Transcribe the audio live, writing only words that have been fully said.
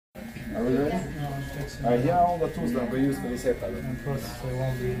Are we ready? Alright, here are all the tools that we use for this haircut.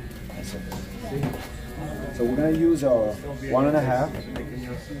 So we're gonna use our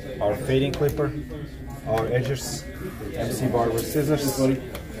 1.5, our fading clipper, our edgers, MC Barber scissors.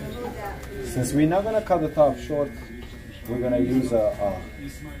 Since we're not gonna cut the top short, we're gonna use a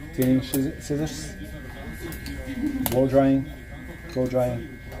thinning scissors, blow drying,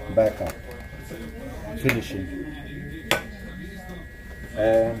 back up, finishing,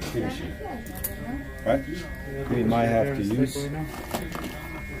 and finishing. Right? We might have to use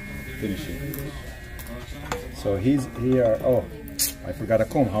finishing. So he's here. Oh, I forgot a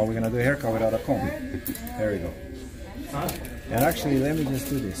comb. How are we gonna do a haircut without a comb? There we go. And actually, let me just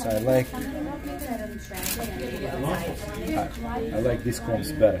do this. I like these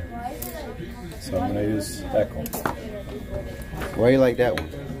combs better. So I'm gonna use that comb. Why do you like that one?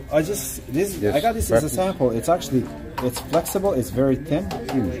 I got this as a sample. It's flexible. It's very thin.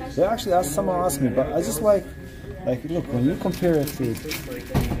 They actually someone asked me, but I just like look, when you compare it to,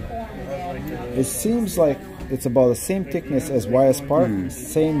 it seems like it's about the same thickness as YS Park,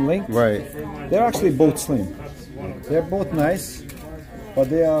 same length. Right. They're actually both slim. They're both nice, but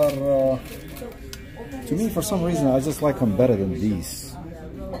they are, to me, for some reason, I just like them better than these.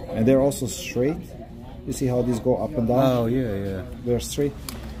 And they're also straight. You see how these go up and down? Oh, yeah. They're straight.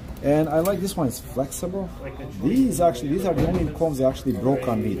 And I like this one, it's flexible. These are the only combs that actually broke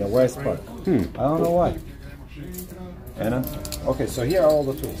on me, the YS Park. I don't know why. And, okay, so here are all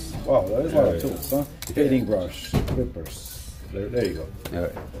the tools. Wow, there's a lot of tools, huh? Fading brush, clippers. There you go. All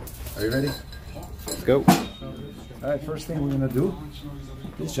right. Are you ready? Let's go. All right, first thing we're gonna do.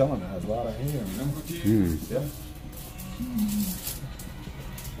 This gentleman has a lot of hair, man. Yeah.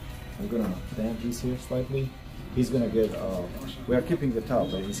 We're gonna damp his hair slightly. He's gonna get. We are keeping the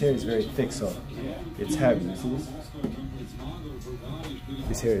top, but his hair is very thick, so it's heavy. You see this?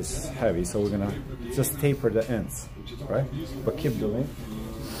 His hair is heavy, so we're gonna just taper the ends, right? But keep the length.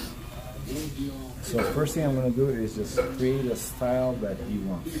 So first thing I'm gonna do is just create a style that he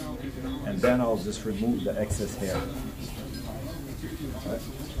wants, and then I'll just remove the excess hair. Right?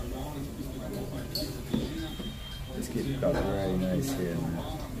 This kid got very nice hair, man.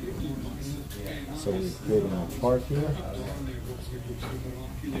 So we're creating a part here.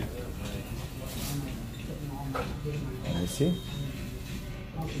 And you see?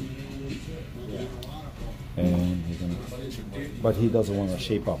 And he's gonna, but he doesn't want to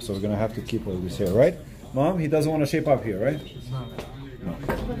shape up, so we're gonna have to keep all this hair, right? Mom, he doesn't want to shape up here, right? No.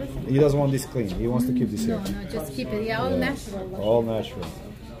 He doesn't want this clean. He wants to keep this hair. No, just keep it. Yeah, all natural. All natural.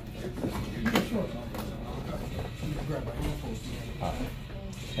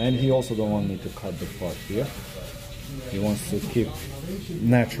 And he also don't want me to cut the part here. He wants to keep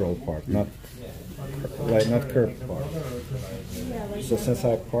natural part, not curved part. So since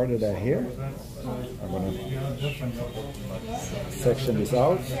I parted that here, I'm gonna section this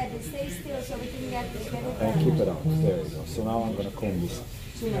out and keep it out. There you go. So now I'm gonna comb this.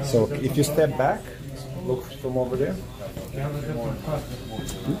 So if you step back, look from over there,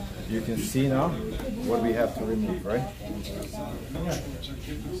 you can see now what we have to remove, right?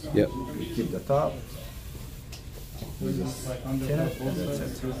 Yep. We keep the top. We just tin it, and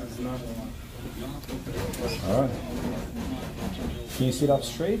that's it. All right. Can you sit up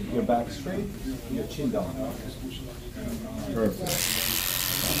straight? Your back straight? Your chin down. Perfect.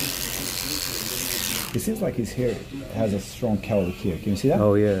 It seems like his hair has a strong cowlick here. Can you see that?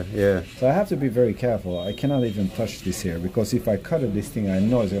 Oh, yeah. So I have to be very careful. I cannot even touch this hair because if I cut it, this thing, I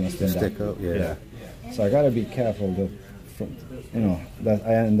know it's going to stand Stick up, yeah. So I got to be careful that, that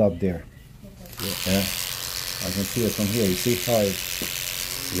I end up there. Yeah. I can see it from here. You see how it...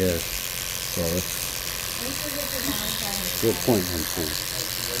 Yeah. So good point, MC.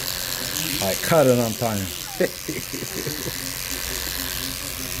 I cut it on time.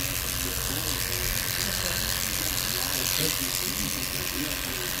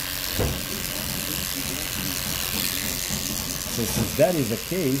 So since that is the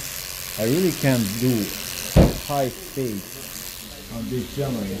case, I really can't do high fade on this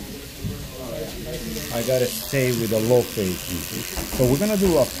gentleman. I gotta stay with a low fade. So we're gonna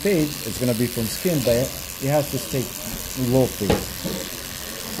do a fade. It's gonna be from skin, but it has to stay low fade.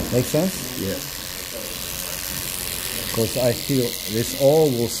 Make sense? Yeah. Because I feel this all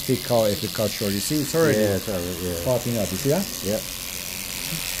will stick out if you cut short. You see, it's already popping up. You see that? Yeah.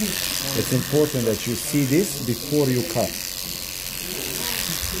 It's important that you see this before you cut.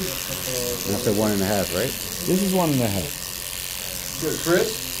 That's a 1.5, right? This is 1.5. Good, Chris?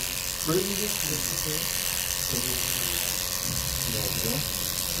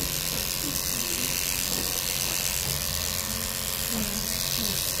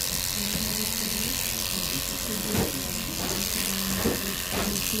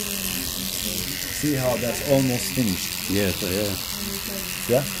 See how that's almost finished? Yeah, so yeah.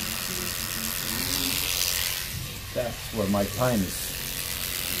 Yeah? That's where my time is.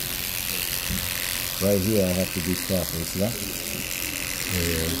 Right here I have to be careful, see that?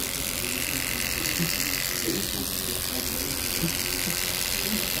 Yeah.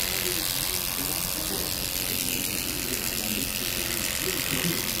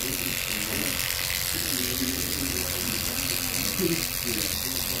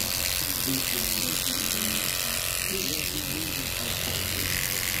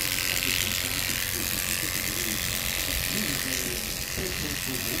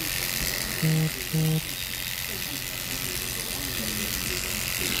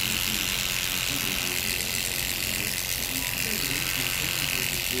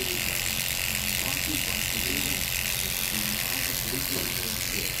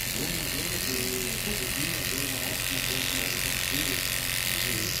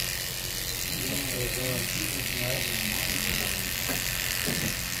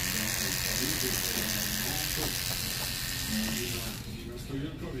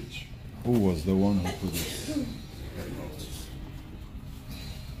 Who was the one who put this? There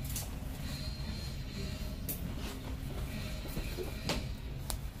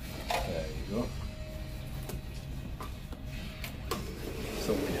you go.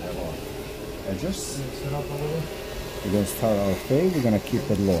 So we have our edges. We're going to start our fade. We're going to keep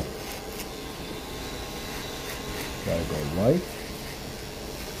it low. Gotta go light.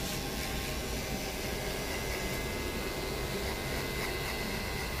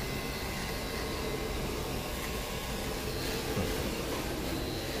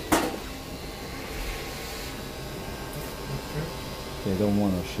 They don't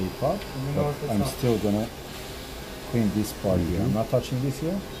want to shape up, but I'm still gonna clean this part here. I'm not touching this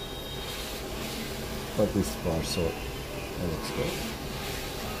here, but this part, so that looks good.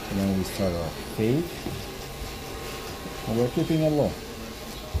 And then we start our fade, and we're keeping it low.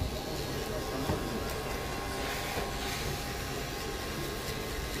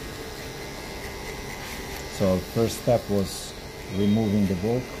 So our first step was removing the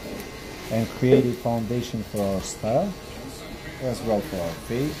bulk and creating foundation for our style, as well for our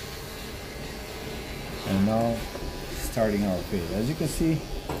fade. And now starting our fade. As you can see,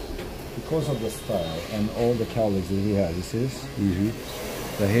 because of the style and all the cowlicks that he has, this is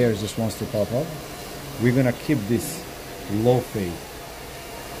the hair just wants to pop up. We're gonna keep this low fade.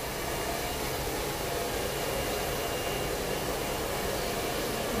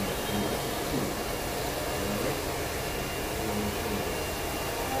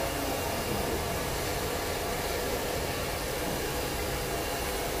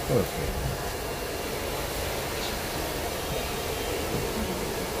 Perfect.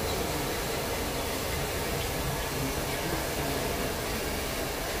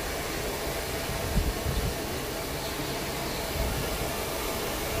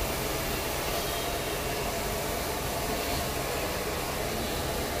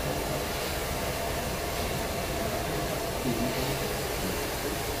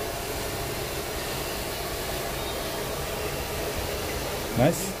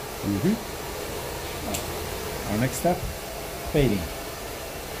 Nice. Our next step, fading.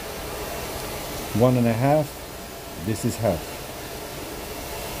 1.5. This is half.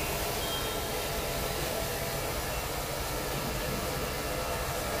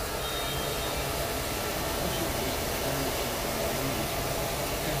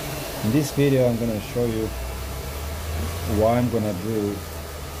 In this video, I'm gonna show you why I'm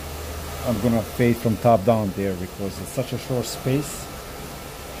gonna fade from top down there, because it's such a short space.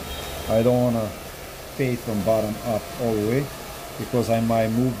 I don't want to fade from bottom up all the way, because I might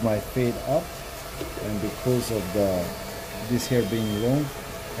move my fade up, and because of this hair being long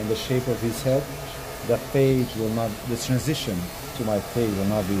and the shape of his head, the fade will not, the transition to my fade will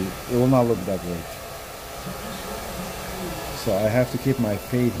not be, it will not look that great. So I have to keep my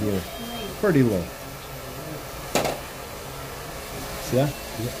fade here pretty low. See that?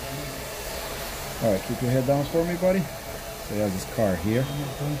 Yeah. Alright, keep your head down for me, buddy. So you have this car here.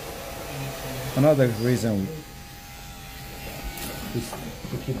 Another reason is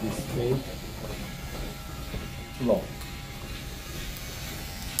to keep this fade low.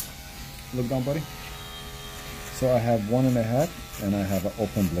 Look down, buddy. So I have 1.5 and I have an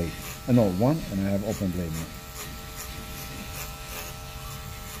open blade. No, 1 and I have open blade now.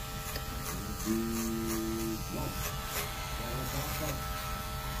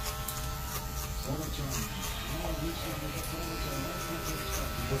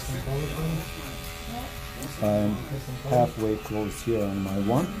 I'm halfway close here on my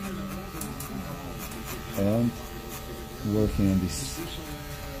 1 and working on this.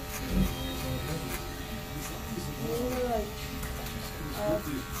 I'm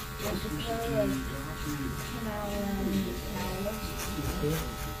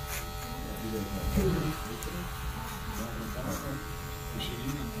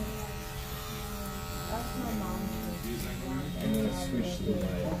going to switch to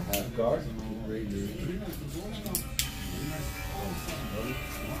my half guard.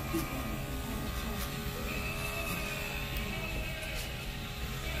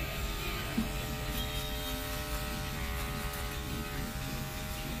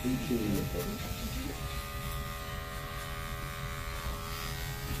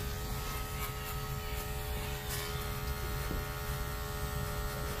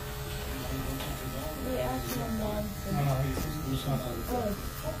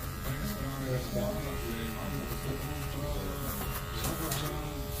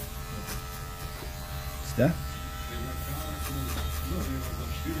 Is that?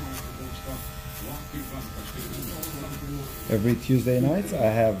 Every Tuesday night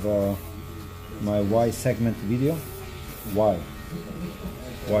I have my why segment video. Why?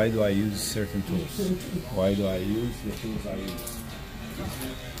 Why do I use certain tools? Why do I use the tools I use?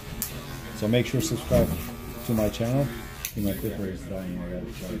 So make sure to subscribe to my channel. My clipper is dying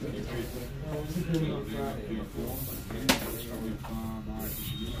already.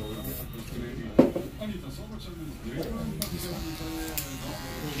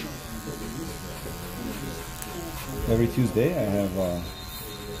 Every Tuesday I have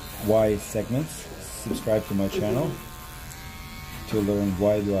why segments. Subscribe to my channel to learn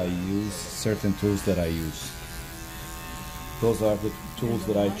why do I use certain tools that I use. Those are the tools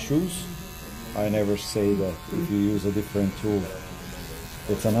that I choose. I never say that if you use a different tool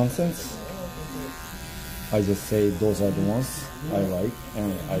it's a nonsense. I just say those are the ones I like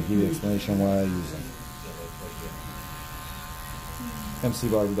and I give you explanation why I use them.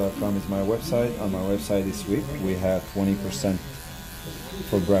 MCBarber.com is my website. On my website this week we have 20%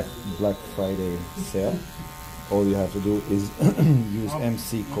 for Black Friday sale. All you have to do is use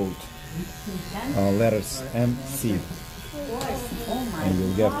MC code, letters MC, and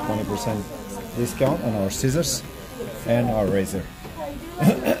you'll get 20% discount on our scissors and our razor.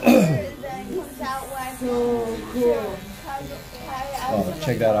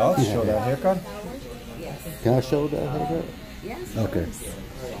 Check that out. Show that haircut. Can I show that haircut? Yes. Okay.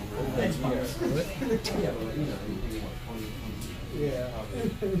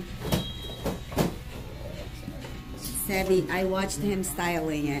 Savvy, I watched him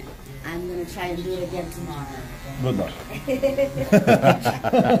styling it. I'm gonna try and do it again tomorrow. Good luck. We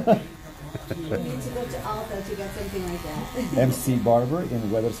need to go to Alta to get something like that. MC Barber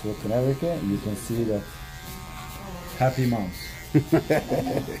in Weathersfield, Connecticut. You can see the happy moms.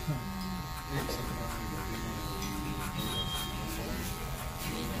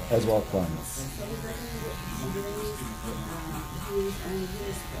 As well clients.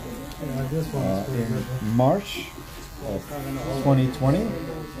 In March of 2020,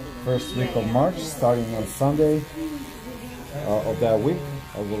 first week of March, starting on Sunday of that week,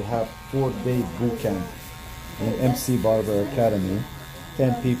 I will have 4-day boot camp in MC Barber Academy.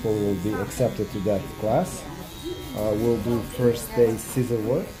 10 people will be accepted to that class. We'll do first day scissor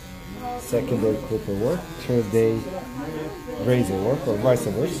work, second day clipper work, third day razor work, or vice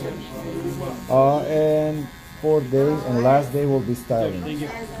versa. And fourth day and last day will be styling,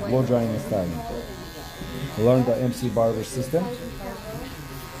 blow drying and styling. Learn the MC Barber system,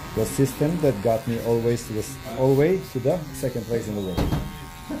 the system that got me always to the second place in the world.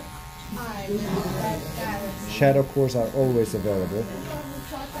 Shadow course are always available.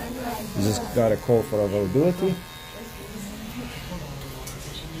 You just gotta call for availability.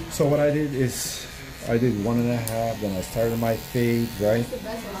 So what I did is I did 1.5, then I started my fade, right?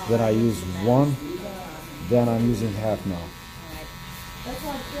 Then I used 1, then I'm using half now.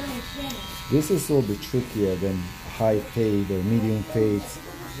 This is a little bit trickier than high fade or medium fades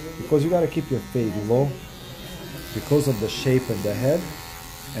because you got to keep your fade low because of the shape of the head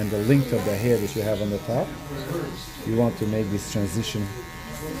and the length of the hair that you have on the top. You want to make this transition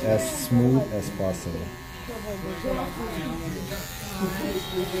as smooth as possible.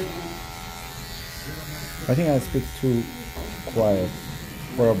 I think I speak too quiet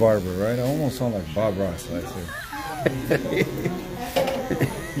for a barber, right? I almost sound like Bob Ross right here.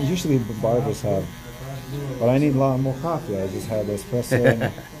 Usually barbers have, but I need a lot more coffee. I just had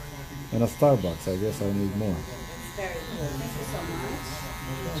espresso and a Starbucks. I guess I need more.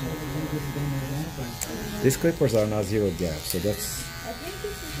 These clippers are not zero gap, so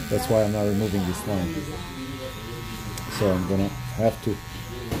that's why I'm not removing this line. So I'm gonna have to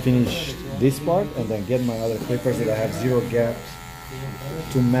finish this part and then get my other clippers that I have zero gaps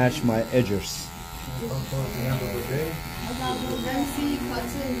to match my edges. Come towards the end of the day.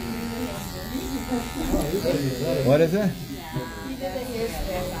 What is it?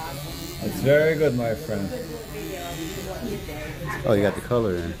 It's very good, my friend. Oh, you got the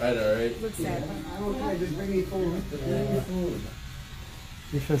color in. Right, all right.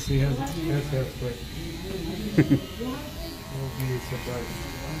 If I see has quick. We'll be surprised.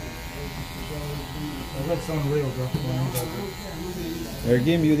 That looks unreal, bro.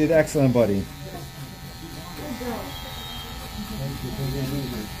 Ergim, you did excellent, buddy.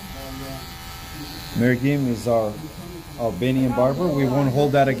 Mergim is our Albanian barber. We won't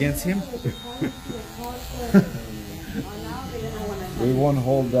hold that against him. We won't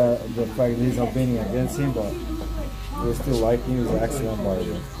hold the fact that he's Albanian against him, but we still like him. He's an excellent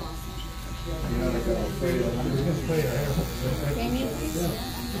barber.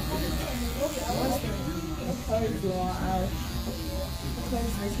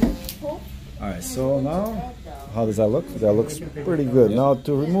 Alright, so now, how does that look? That looks pretty good. Now,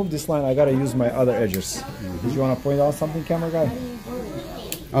 to remove this line, I gotta use my other edges. Did you want to point out something, camera guy?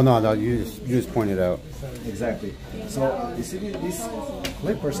 Oh no, you just pointed out. Exactly. So, you see these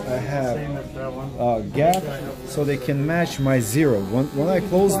clippers, I have a gap so they can match my zero. When I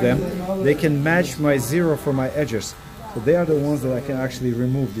close them, they can match my zero for my edges. So they are the ones that I can actually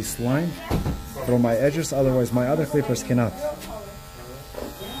remove this line from my edges, otherwise my other clippers cannot.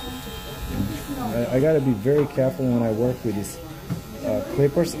 I gotta be very careful when I work with these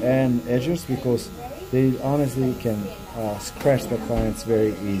clippers and edges because they honestly can scratch the clients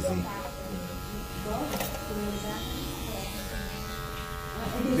very easy.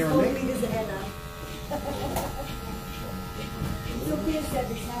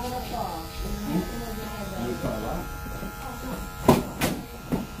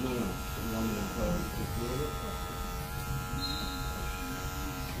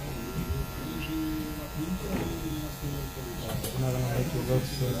 Not gonna make you look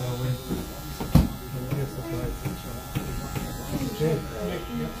so that way.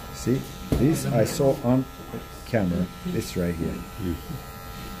 See, this I saw on camera. This right here.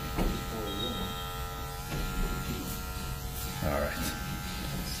 All right.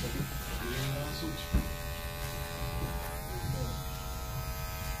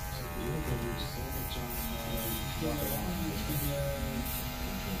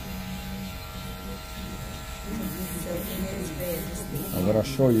 I'm gonna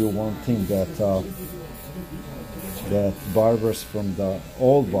show you one thing that that barbers from the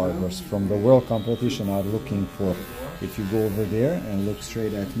old barbers from the world competition are looking for. If you go over there and look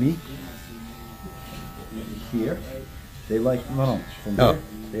straight at me here, they like from there.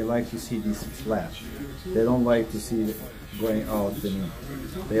 They like to see this flat. They don't like to see it going out.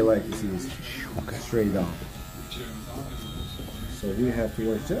 They like to see this straight down. So we have to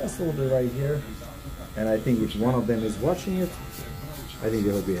work just a little bit right here. And I think if one of them is watching it, I think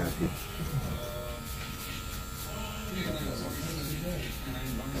they will be happy.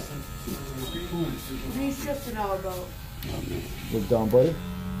 Look down, buddy.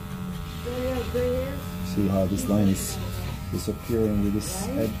 See how this line is disappearing with these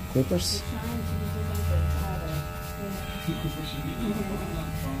edge clippers.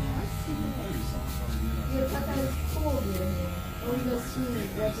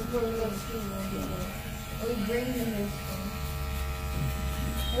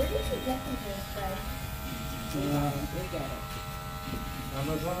 Where did you get them this way?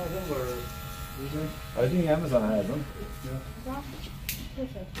 Amazon or I think Amazon has them.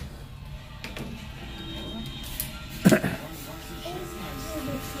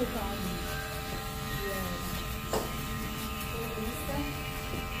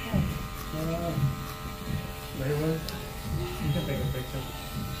 You can take a picture.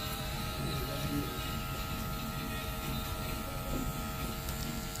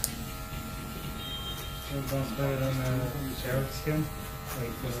 That's better than carrot skin,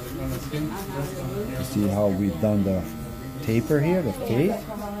 like on the skin. You see how we've done the taper here, the fade,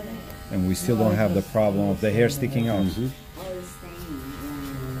 and we still don't have the problem of the hair sticking out. It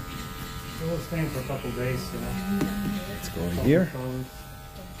will stain for a couple days, you know. Let's go in here.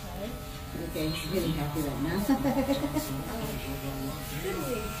 Okay, she's getting happy right now. It's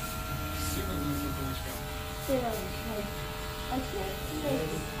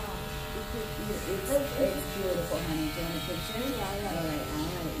beautiful, honey. Do you want a picture? Yeah, all right.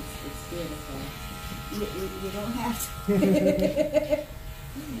 It's beautiful. You don't have to.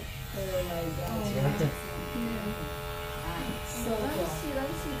 Oh my God. So Let me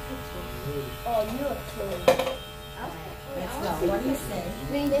see picture. Oh, you look cool. let's go. What do you say?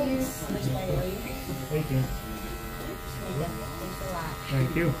 Thank you. Thank you. Thanks a lot.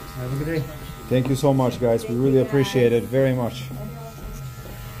 Thank you. Have a good day. Thank you so much, guys. We really appreciate it very much.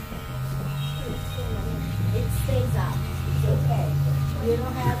 It stays up. It's okay. You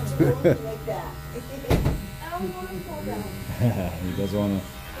don't have to do it like that. I don't want to fall down. He doesn't wanna.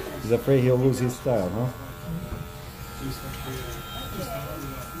 He's afraid he'll lose his style, huh?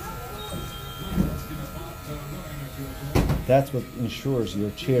 That's what ensures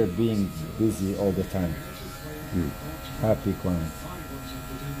your chair being busy all the time. Happy client.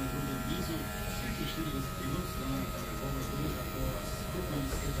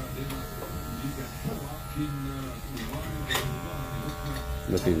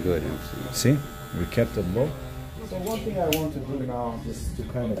 Looking good. See, we kept it low. So one thing I want to do now is to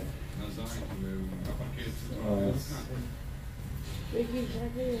kind of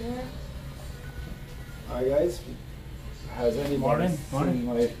hi guys, has anybody seen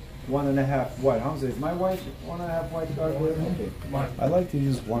my 1.5 white? How is my white 1.5 white guard? Okay. I like to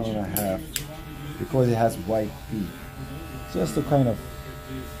use 1.5 because it has white feet, just to kind of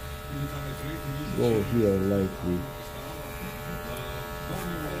go here lightly.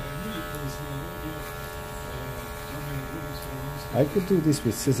 I could do this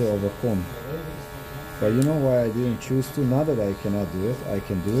with scissor over comb, but you know why I didn't choose to? Not that I cannot do it, I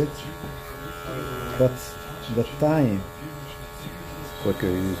can do it, but the time Quicker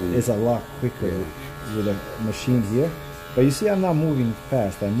usually is a lot quicker with a machine here. But you see, I'm not moving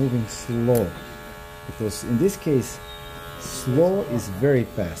fast, I'm moving slow, because in this case slow is very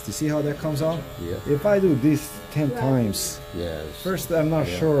fast. You see how that comes out? Yeah. If I do this 10 times, yeah. first I'm not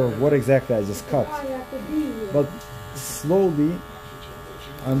sure what exactly I just cut, but slowly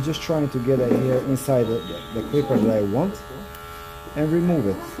I'm just trying to get it here inside the clipper that I want and remove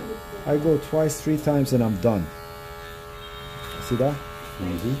it. I go twice, 3 times and I'm done. See that?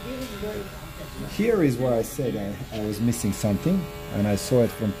 Here is where I said I was missing something, and I saw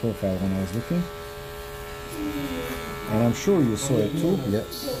it from profile when I was looking, and I'm sure you saw it too.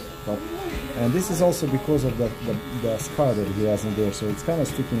 Yes. But, and this is also because of the scar that he has in there, so it's kind of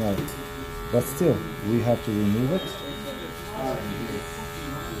sticking out. But still, we have to remove it.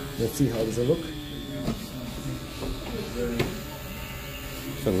 Let's see, how does it look?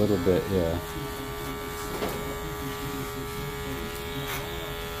 It's a little bit, yeah.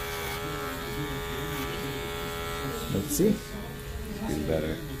 Let's see. Getting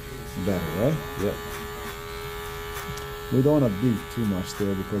better. Better, right? Yep. We don't want to beat too much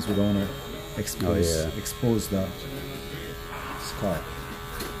there because we don't want to expose the scar.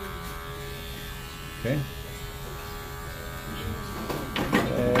 Okay.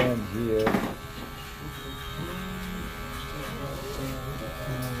 And here.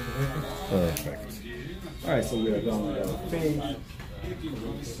 Perfect. Alright, so we are done with our fade.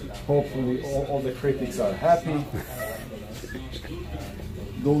 Hopefully all the critics are happy.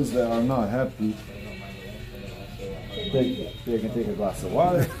 Those that are not happy, they can take a glass of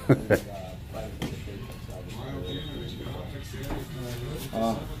water.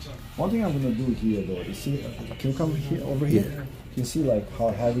 One thing I'm gonna do here though, you see, can you come here over here? Yeah. Can you see like how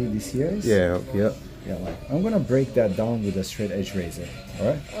heavy this here is? Yeah, yep. Yeah, like I'm gonna break that down with a straight edge razor.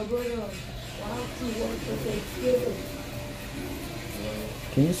 Alright?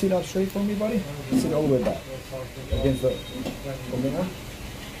 Can you sit up straight for me, buddy? Sit all the way back. Against the omega.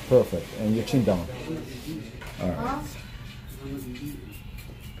 Perfect. And your chin down. Alright.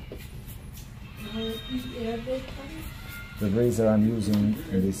 The razor I'm using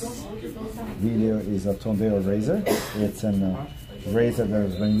in this video is a Pompadour razor. It's a razor that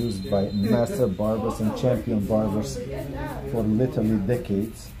has been used by master barbers and champion barbers for literally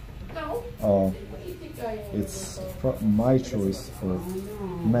decades. It's my choice for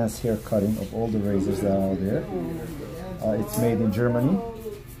mass hair cutting of all the razors that are out there. It's made in Germany.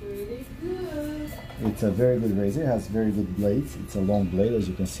 It's a very good razor. It has very good blades. It's a long blade, as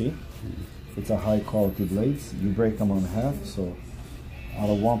you can see. It's a high quality blades. You break them on half, so out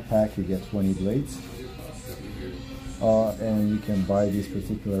of one pack you get 20 blades. And you can buy this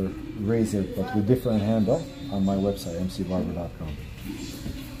particular razor, but with different handle, on my website, mcbarber.com.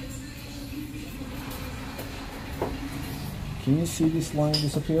 Can you see this line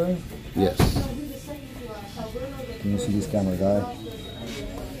disappearing? Yes. Can you see this camera guy?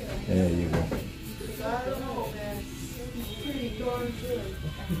 There you go.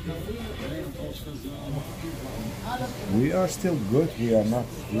 We are still good. We are not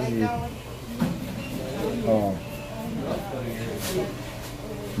really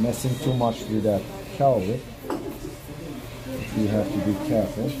messing too much with that cowlick. We have to be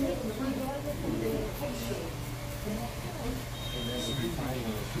careful.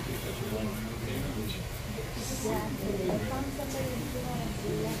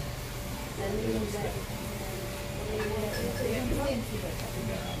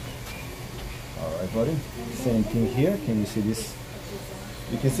 All right, buddy. Same thing here. Can you see this?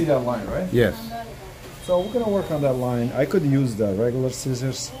 You can see that line, right? Yes. So we're gonna work on that line. I could use the regular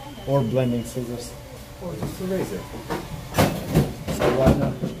scissors or blending scissors or just a razor. So why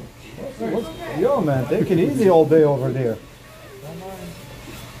not? Yo, man, take it easy all day over there.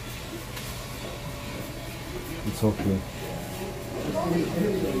 It's okay.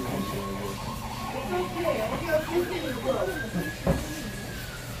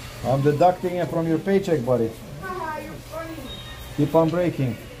 I'm deducting it from your paycheck, buddy. Keep on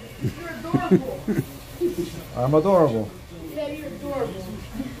breaking. You're adorable. I'm adorable. Yeah, you're adorable.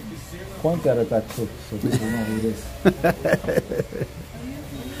 Point that at that crook so people know who it is.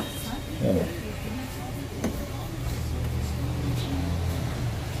 Yeah.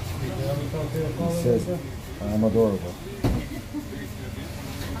 He says, I'm adorable.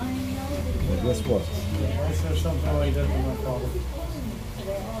 Well, guess what? I said something like that to my father.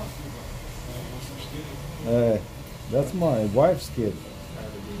 That's my wife's kid.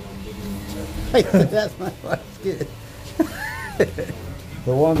 That's my wife's kid.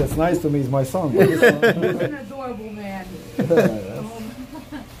 The one that's nice to me is my son. But this one, He's an adorable man.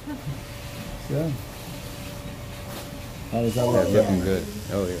 yeah. How does that Yeah, look? looking good.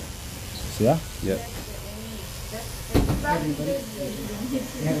 Oh yeah. See that? Yep.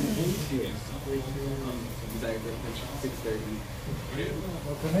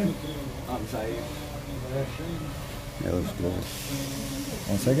 That looks good.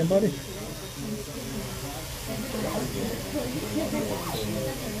 1 second, buddy.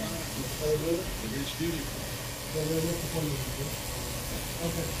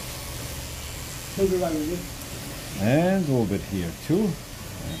 And a little bit here too.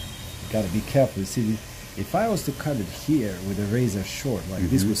 Gotta be careful. You see, if I was to cut it here with a razor short, like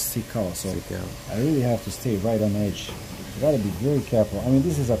this would stick out. So Stick out. I really have to stay right on edge. You gotta be very careful. I mean,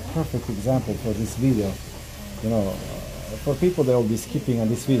 this is a perfect example for this video. You know, for people that will be skipping on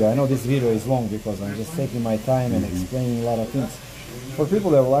this video. I know this video is long because I'm just taking my time and explaining a lot of things. For people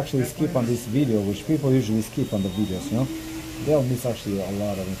that will actually skip on this video, which people usually skip on the videos, you know, they'll miss actually a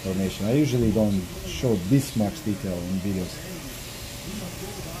lot of information. I usually don't show this much detail in videos.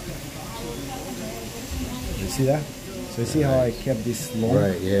 You see that? So you see how I kept this long?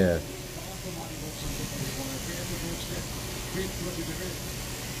 Right. Yeah.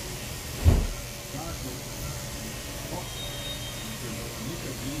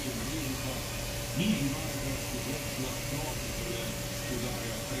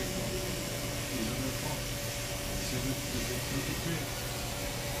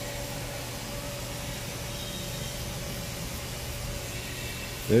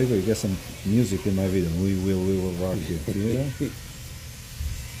 There you go, you get some music in my video. We will rock you. See that?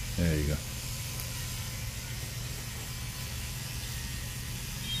 There you go.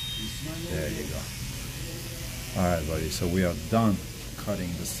 There you go. Alright, buddy, so we are done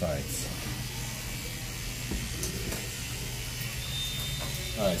cutting the sides.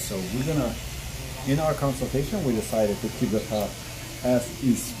 Alright, so we're gonna, in our consultation, we decided to keep the top as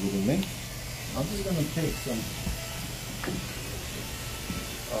is with the length. I'm just gonna take some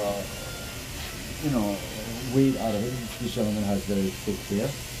you know, weight out of it. This gentleman has very thick hair.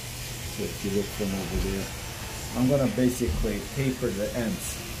 So if you look from over there, I'm gonna basically taper the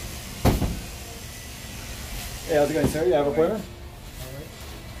ends. Hey, how's it going, sir? You have a pointer?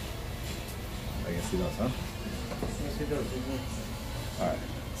 I guess he does, huh? Yes, he does. Alright,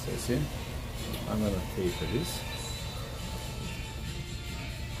 so you see, I'm gonna taper this.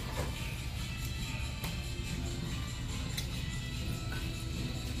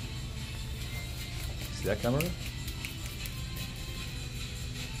 See that, camera?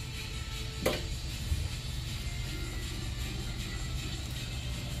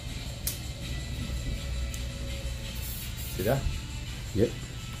 See that? Yep.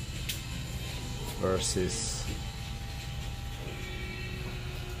 Versus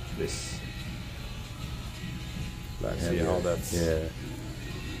this. See how that's... Yeah.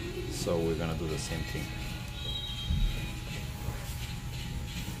 So we're gonna do the same thing.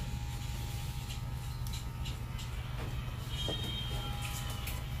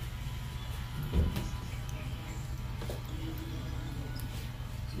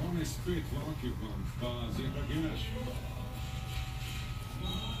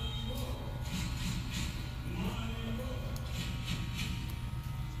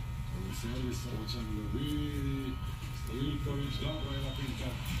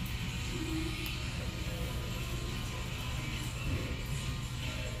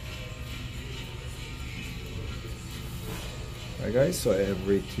 Alright guys, so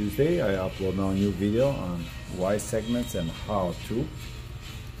every Tuesday I upload now a new video on why segments and how to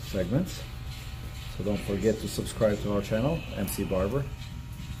segments. So don't forget to subscribe to our channel, MC Barber.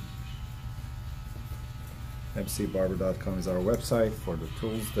 mcbarber.com is our website for the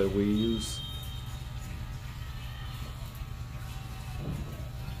tools that we use.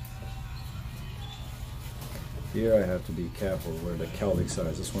 Here I have to be careful where the cowlicks are.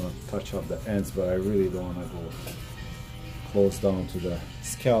 I just want to touch up the ends, but I really don't want to go close down to the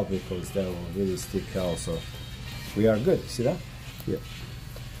scalp because that will really stick out. So we are good. See that? Yep.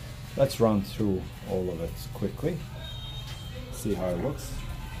 Let's run through all of it quickly. See how it looks.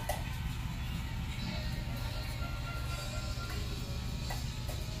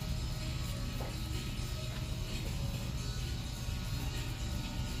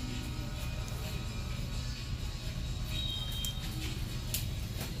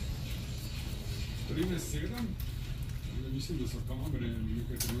 Prima sera, mislim, da so kamere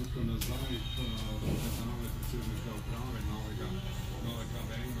nekaj trenutkov nazaj, novega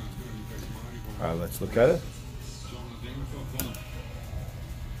venga, nekaj zmari. Alright, let's look at it.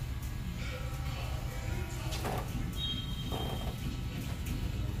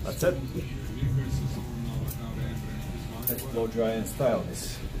 That's it. Let's blow dry and style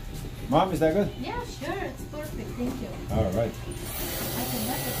this. Mom, is that good? Yeah, sure, it's perfect, thank you. Alright. I can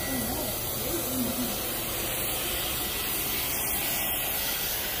never say no.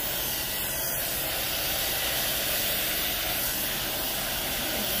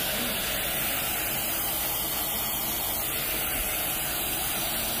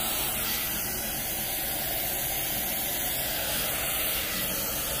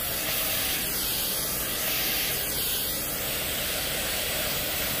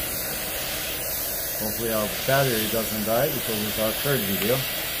 Hopefully our battery doesn't die because it's our third video.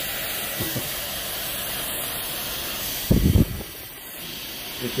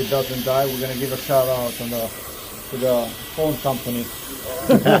 If it doesn't die, we're gonna give a shout out to the phone company.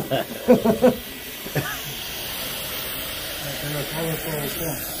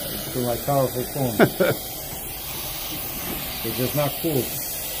 To my powerful phone. It's just not cool.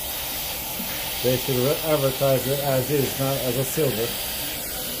 They should advertise it as is, not as a silver.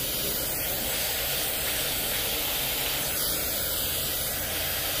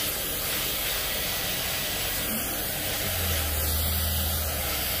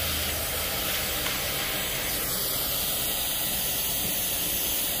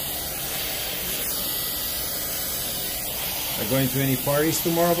 Are going to any parties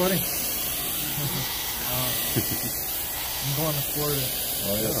tomorrow, buddy? I'm going to Florida.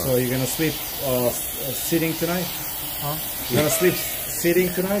 Oh, yeah. So you're gonna sleep sitting tonight? Huh? You're gonna sleep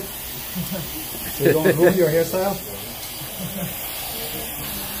sitting tonight? So you don't ruin your hairstyle?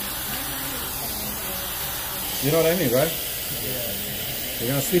 You know what I mean, right? Yeah. You're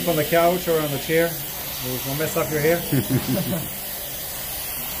gonna sleep on the couch or on the chair? It's gonna mess up your hair?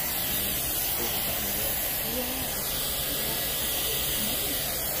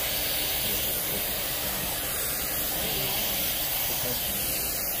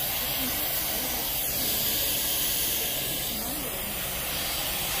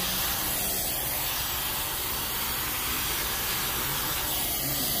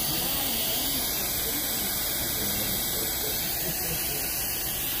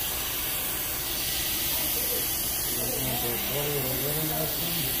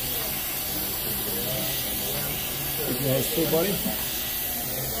 Nice too, buddy.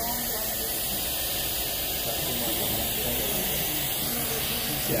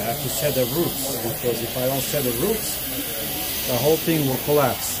 Yeah, I have to set the roots because if I don't set the roots, the whole thing will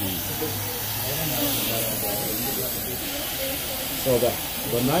collapse. So the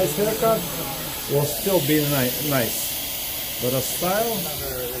nice haircut will still be nice, but the style,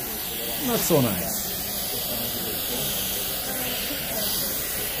 not so nice.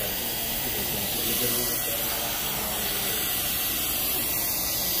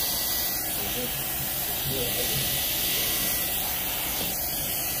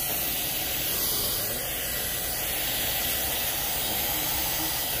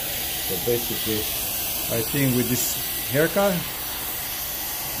 So basically, I think with this haircut,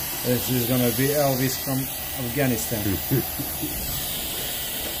 this is gonna be Elvis from Afghanistan.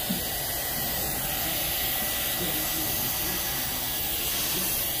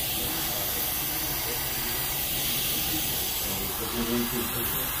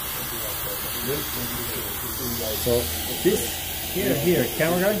 So this here,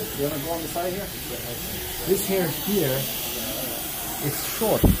 camera guy, you wanna go on the side here? This hair here, it's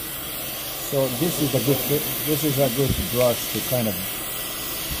short. So this is a good brush to kind of,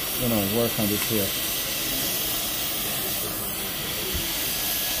 you know, work on this hair.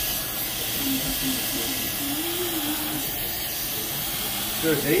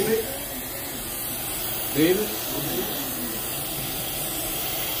 Sure, David? David?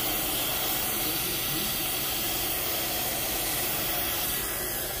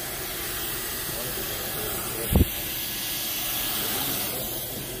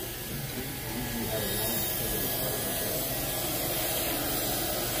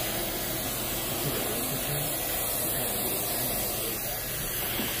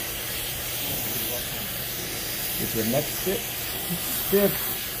 Is your next step?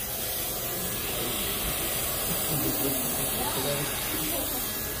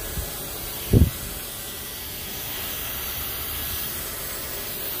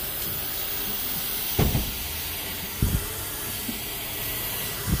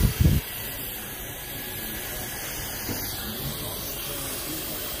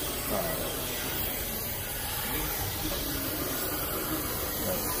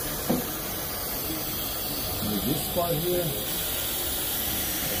 This part here.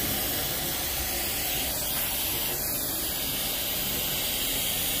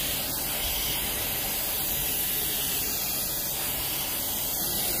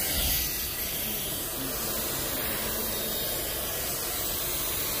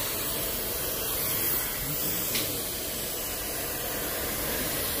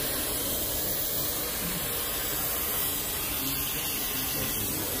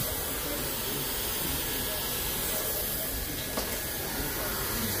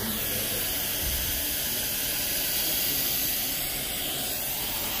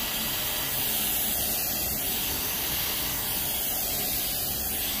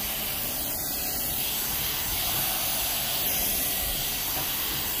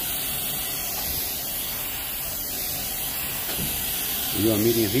 Are you on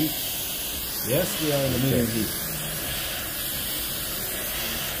medium heat? Yes, we are in the medium heat.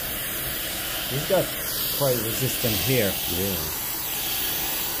 We've got quite resistant here. Yeah.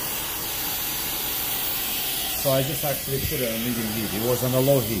 So I just actually put it on medium heat. It was on a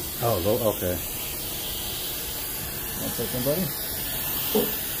low heat. Oh, low, okay. 1 second, buddy.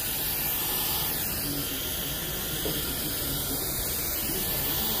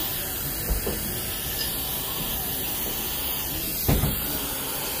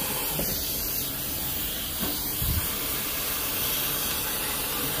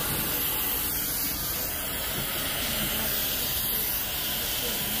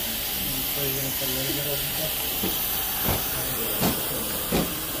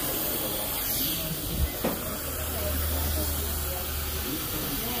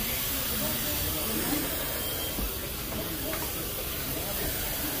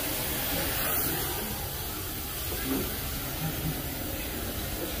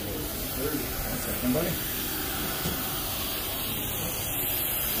 Somebody?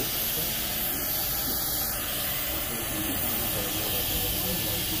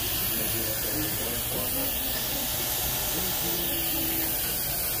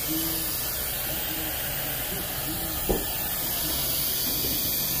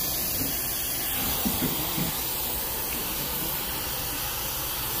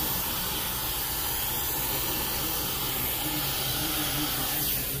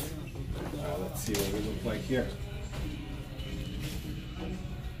 Let's see what we look like here.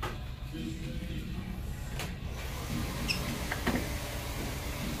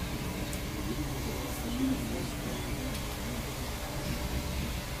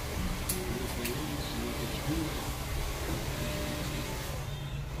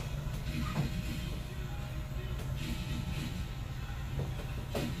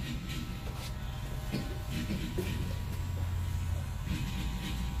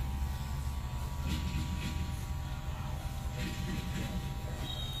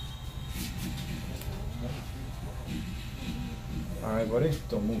 All right, buddy,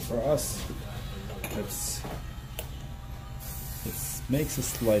 don't move for us. It makes it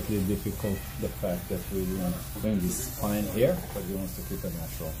slightly difficult, the fact that we want to bring this spine here, but we want to keep it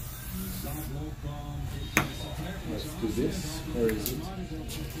natural. Let's do this. Where is it?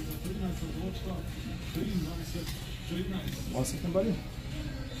 1 second, buddy.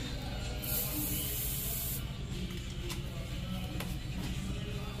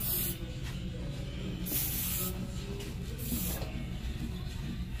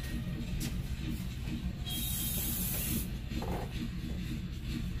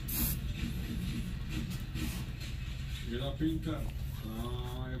 Ida Pinter,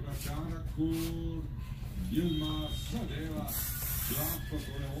 Evra Kur, Ilma Sadeva, Glatko,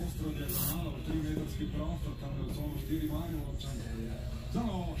 to je ostro dijagonalo, 3 metarski prostor, tamo je u 4 manje uopćanje. Za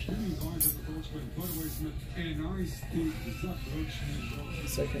 24. točko in prvo izmed 11 zaključnih žog.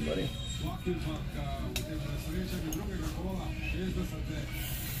 Second, buddy. Vlakilpak v tem nesrečanju drugega kola 60.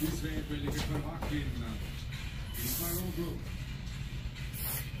 izvedbe lige prvakin Ismailov Glup.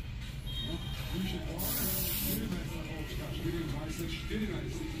 No, više kola, 14. točka,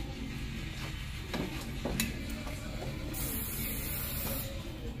 24-14.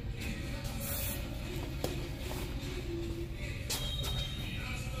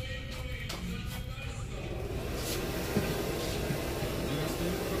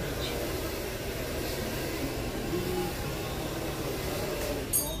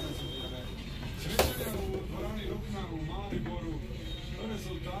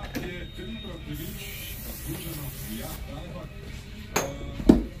 Rezultat je 3-0, zasluženo, ja, ampak 25-13,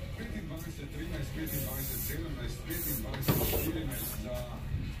 25-17, 25-14 za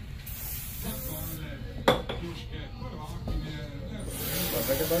aktualne ključke prvakinje.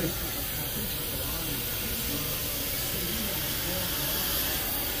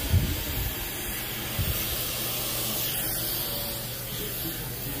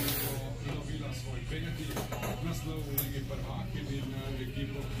 Dobila svoj peti naslov v Ligi prvakin in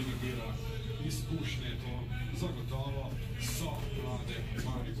ekipo, ki nabira izkušnje, to zagotovo so mlade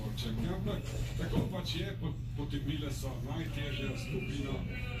Mariborčanke. Ampak tako pač je, potegnile so najtežjo skupino,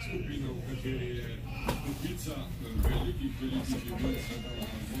 v kateri je kupica velikih ljudi, svetovna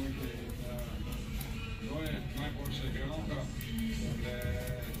dvojke. To je najboljša igralka,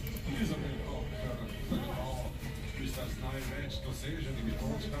 Elizabeth Koch, zagotovo tista z največ doseženimi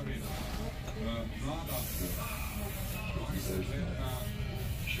točkami, mlada 20-letna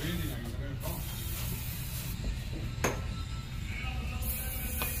Švedinja Elizabeth Koch.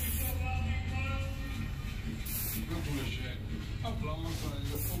 No, tule še aplauza in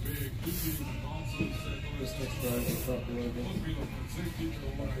obe ekipi na koncu vse to je odbilo precej hitro.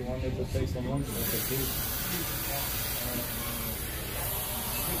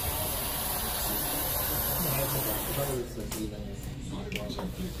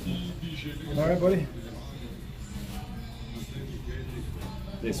 All right, buddy.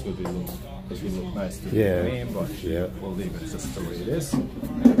 This would be look nice to Yeah. me, but Yeah. we'll leave it just the way it is.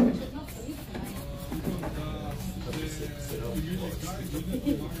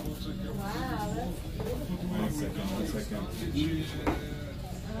 One second.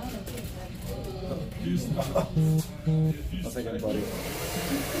 One second, buddy.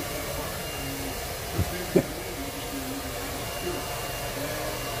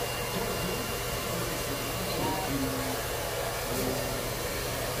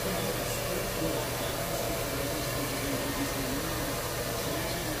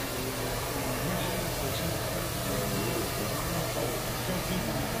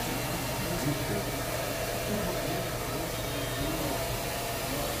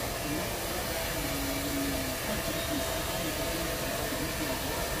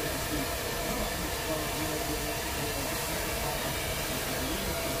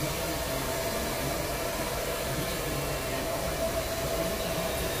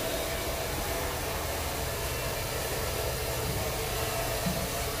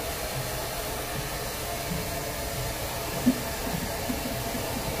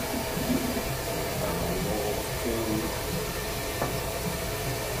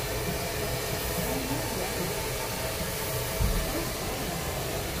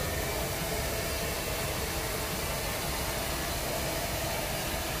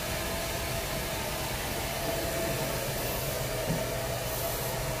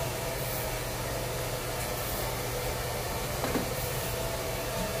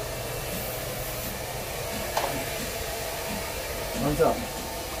 Hands up.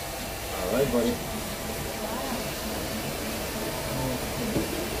 All right, buddy.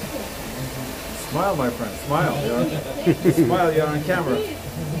 Smile, my friend. Smile. You're smile. You're on camera.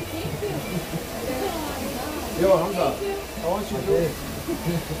 Yo, Hamza. I want you to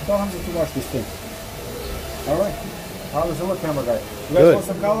tell Hamza to watch this thing. All right. How's the look, camera guy? You guys Good. want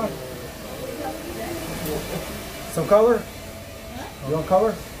some color? Some color? You want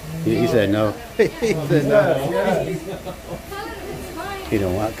color? He said no. He said no. Yeah. He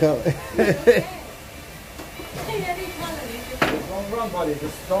don't want color. Don't run, buddy.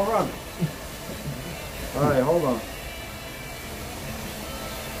 Just don't run. All right, hold on.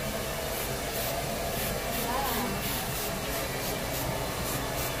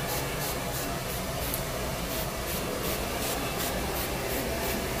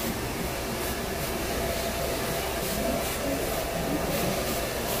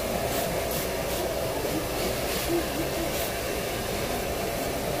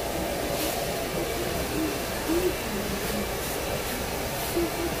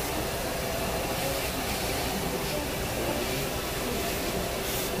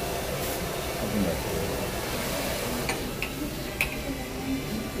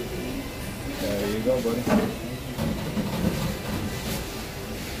 you go, buddy.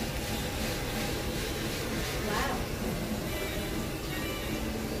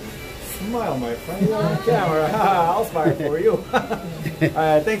 Smile, my friend. You're on camera. I'll smile for you.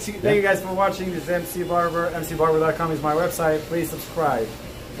 Thank you guys for watching. This is MC Barber. MCBarber.com is my website. Please subscribe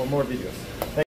for more videos.